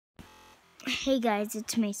Hey guys,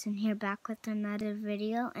 it's Mason here, back with another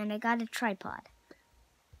video, and I got a tripod.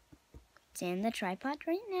 It's in the tripod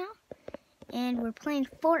right now, and we're playing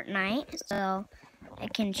Fortnite, so I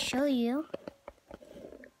can show you.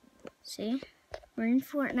 See, we're in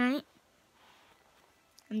Fortnite.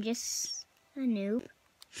 I'm just a noob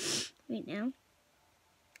right now.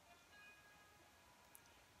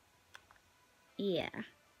 Yeah,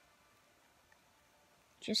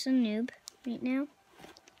 just a noob right now.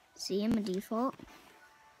 See, I'm a default.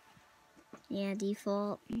 Yeah,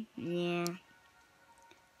 default. Yeah.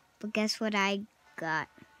 But guess what I got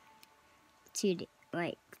 3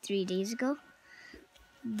 days ago?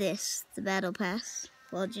 The battle pass.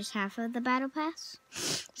 Well, just half of the battle pass.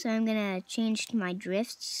 So I'm gonna change my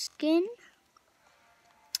drift skin.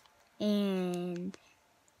 And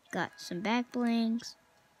got some back blings.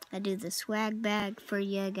 I do the swag bag for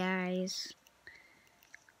you guys.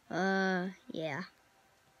 Yeah.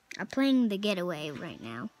 I'm playing the getaway right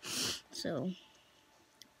now. So,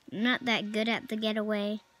 I'm not that good at the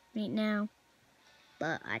getaway right now.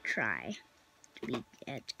 But I try to be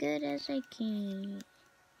as good as I can.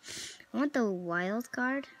 I want the wild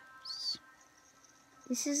card.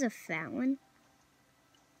 This is a fat one.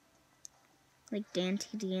 Like Dan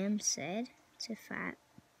TDM said, it's a fat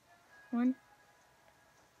one.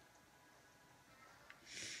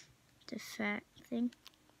 It's a fat thing.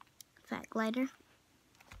 Fat glider.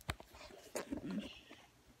 I'm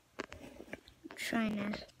trying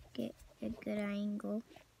to get a good angle.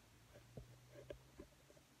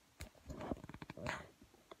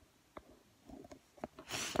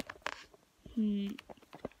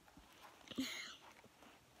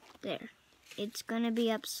 There. It's gonna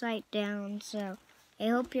be upside down, so I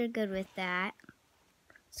hope you're good with that.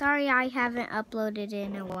 Sorry I haven't uploaded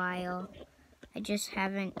in a while. I just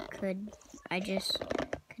couldn't upload.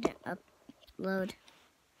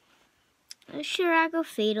 Sure, I go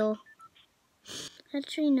fatal.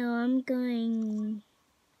 Actually, no, I'm going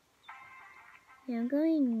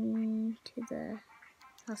to the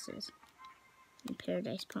houses in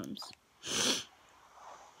Paradise Palms.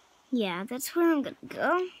 Yeah, that's where I'm gonna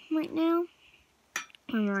go right now.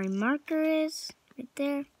 Where my marker is, right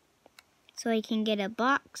there. So I can get a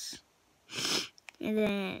box. And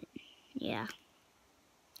then, yeah.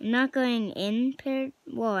 I'm not going in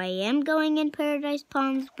I am going in Paradise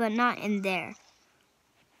Palms, but not in there.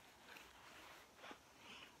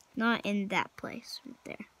 Not in that place right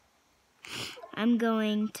there. I'm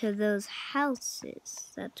going to those houses.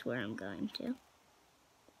 That's where I'm going to.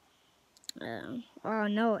 Oh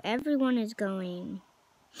no, everyone is going.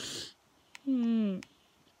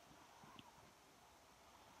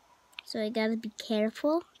 So I gotta be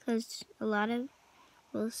careful because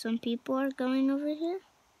some people are going over here.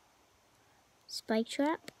 Spike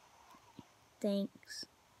trap. Thanks.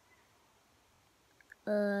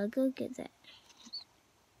 Go get that.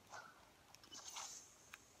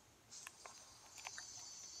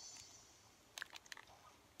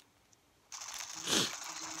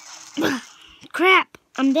 Crap!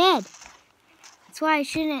 I'm dead. That's why I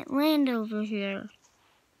shouldn't land over here.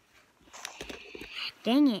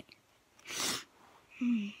 Dang it.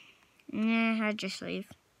 Nah, I'll just leave.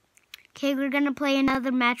 Okay, we're gonna play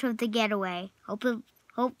another match of the getaway.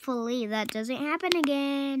 Hopefully that doesn't happen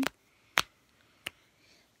again.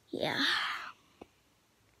 Yeah.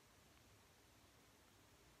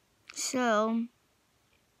 So,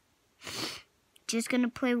 just gonna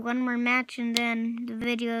play one more match and then the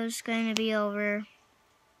video is gonna be over.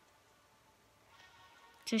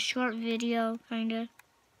 It's a short video, kinda.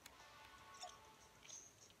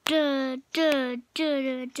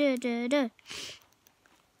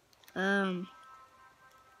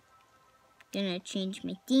 Gonna change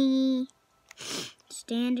my thingy.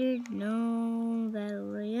 Standard, no,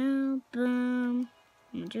 battle royale, boom,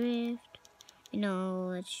 drift.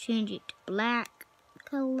 Let's change it to black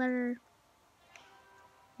color.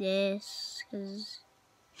 This, cause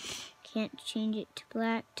can't change it to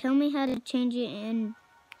black. Tell me how to change it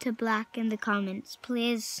to black in the comments,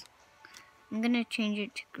 please. I'm gonna change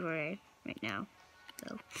it to gray right now.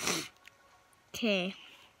 So, okay,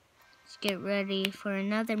 let's get ready for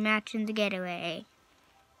another match in the getaway.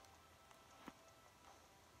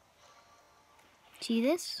 See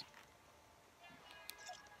this?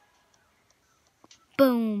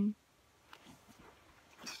 Boom.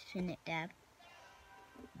 Spin it, Dad.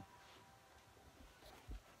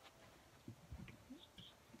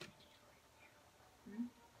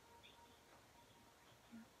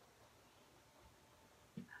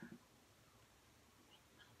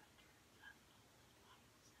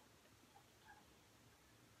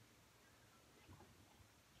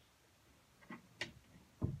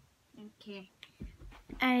 Okay.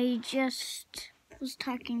 I just was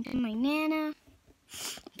talking to my Nana.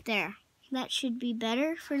 There. That should be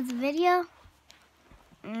better for the video.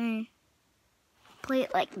 I play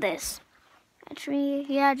it like this. Actually,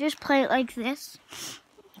 yeah, just play it like this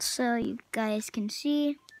so you guys can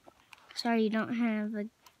see. Sorry, you don't have a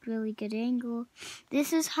really good angle.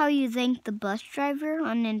 This is how you thank the bus driver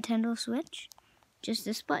on Nintendo Switch. Just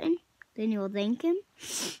this button. Then you'll thank him.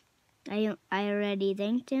 I already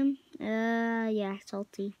thanked him. Yeah,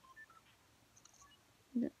 salty.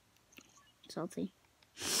 Salty.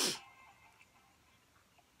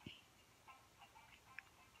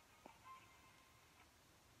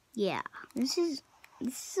 Yeah, this is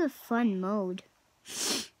a fun mode.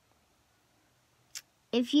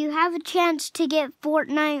 If you have a chance to get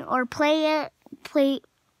Fortnite or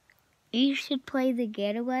you should play the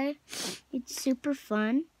Getaway. It's super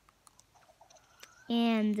fun.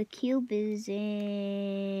 And the cube is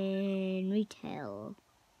in retail.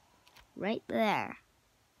 Right there.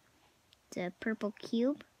 The purple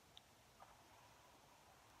cube.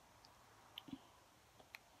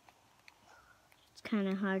 It's kind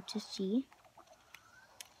of hard to see.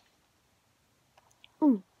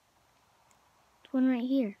 Ooh. There's one right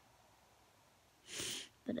here.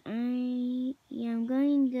 But I'm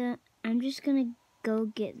just gonna go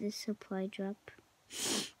get this supply drop.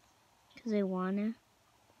 Because I wanna.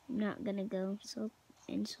 I'm not gonna go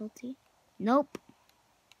salty. Nope.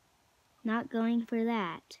 Not going for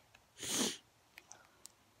that.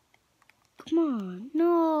 Come on.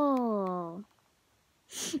 No.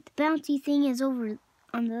 The bouncy thing is over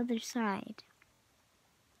on the other side.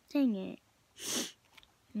 Dang it.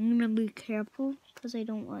 I'm gonna be careful because I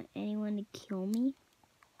don't want anyone to kill me.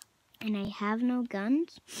 And I have no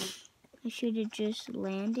guns. I should have just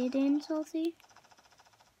landed in salty.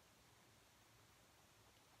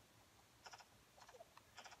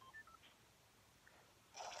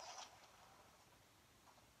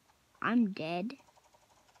 I'm dead.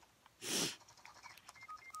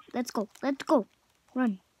 Let's go. Let's go.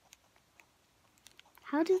 Run.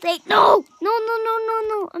 How do they? No!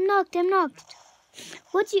 No! I'm knocked.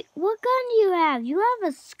 What gun do you have? You have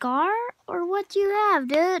a scar? Or what do you have,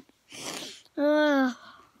 dude?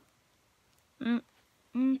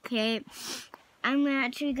 Okay. I'm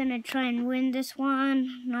actually gonna try and win this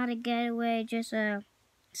one. Not a getaway, just a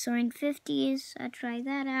soaring 50s. I'll try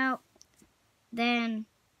that out. Then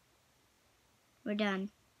we're done.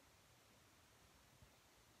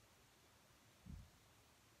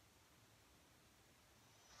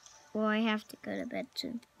 Well, I have to go to bed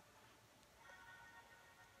soon.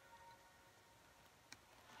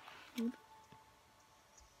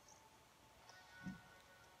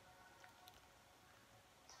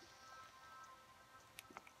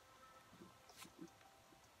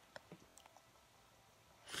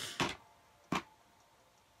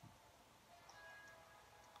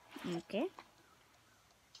 Okay.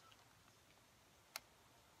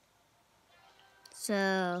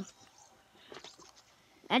 So,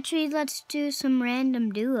 actually, let's do some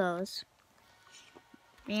random duos.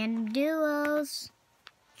 Random duos.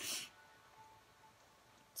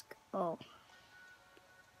 Let's go.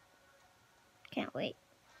 Can't wait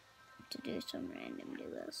to do some random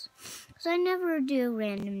duos. Because I never do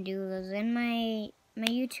random duos, and my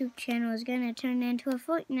YouTube channel is going to turn into a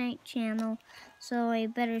Fortnite channel, so I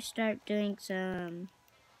better start doing some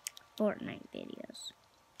Fortnite videos.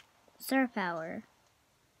 Star Power.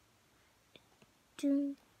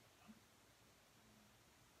 I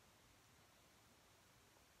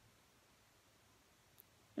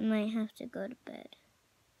might have to go to bed.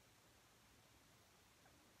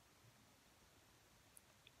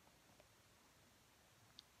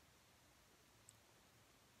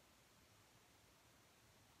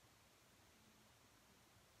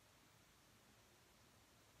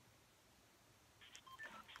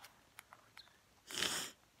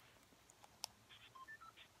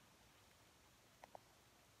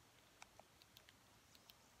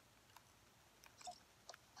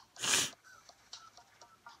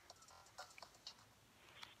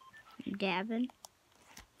 Dabbing.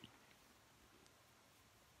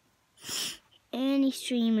 Any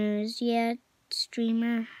streamers? Yeah,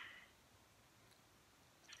 streamer.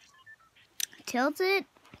 Tilted?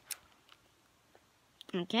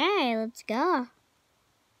 Okay, let's go.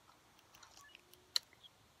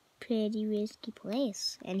 Pretty risky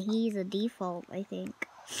place. And he's a default, I think.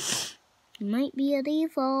 He might be a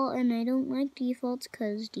default, and I don't like defaults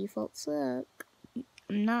because defaults suck.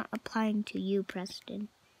 I'm not applying to you, Preston.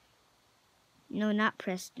 No, not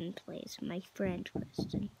Preston plays. My friend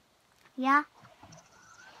Preston. Yeah?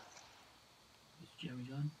 Is Jerry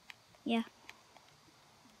on? Yeah.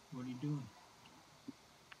 What are you doing?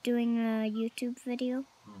 Doing a YouTube video.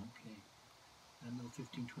 Oh, okay. Another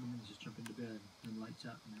 15, 20 minutes, just jump into bed. Then lights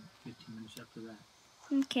out in 15 minutes after that.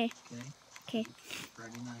 Okay. Okay? Okay.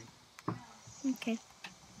 Friday night. Okay.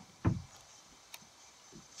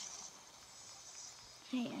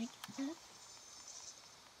 Hey, I get that.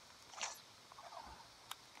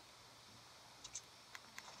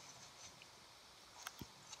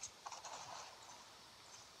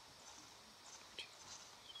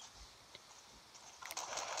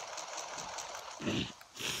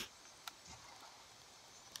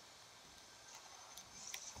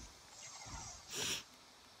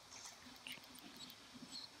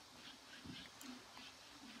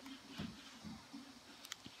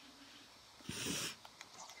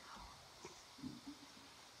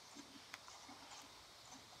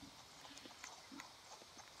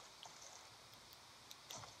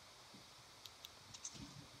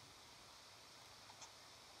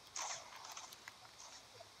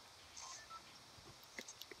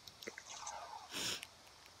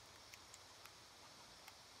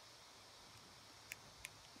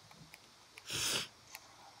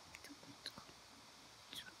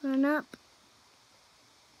 Run up.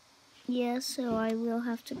 Yeah, so I will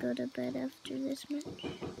have to go to bed after this match.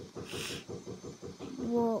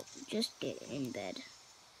 We'll just get in bed.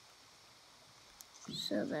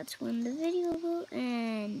 So that's when the video will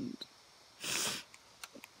end.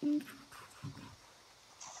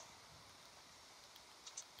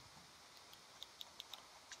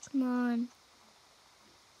 Come on.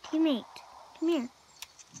 Teammate, come here.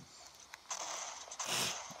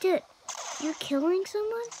 Dude, you're killing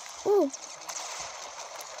someone? Oh,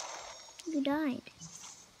 you died.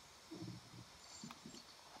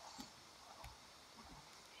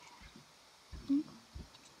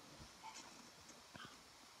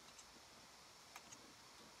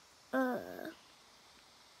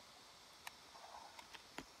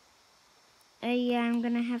 Yeah, I'm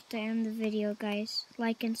gonna have to end the video, guys.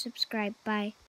 Like and subscribe. Bye.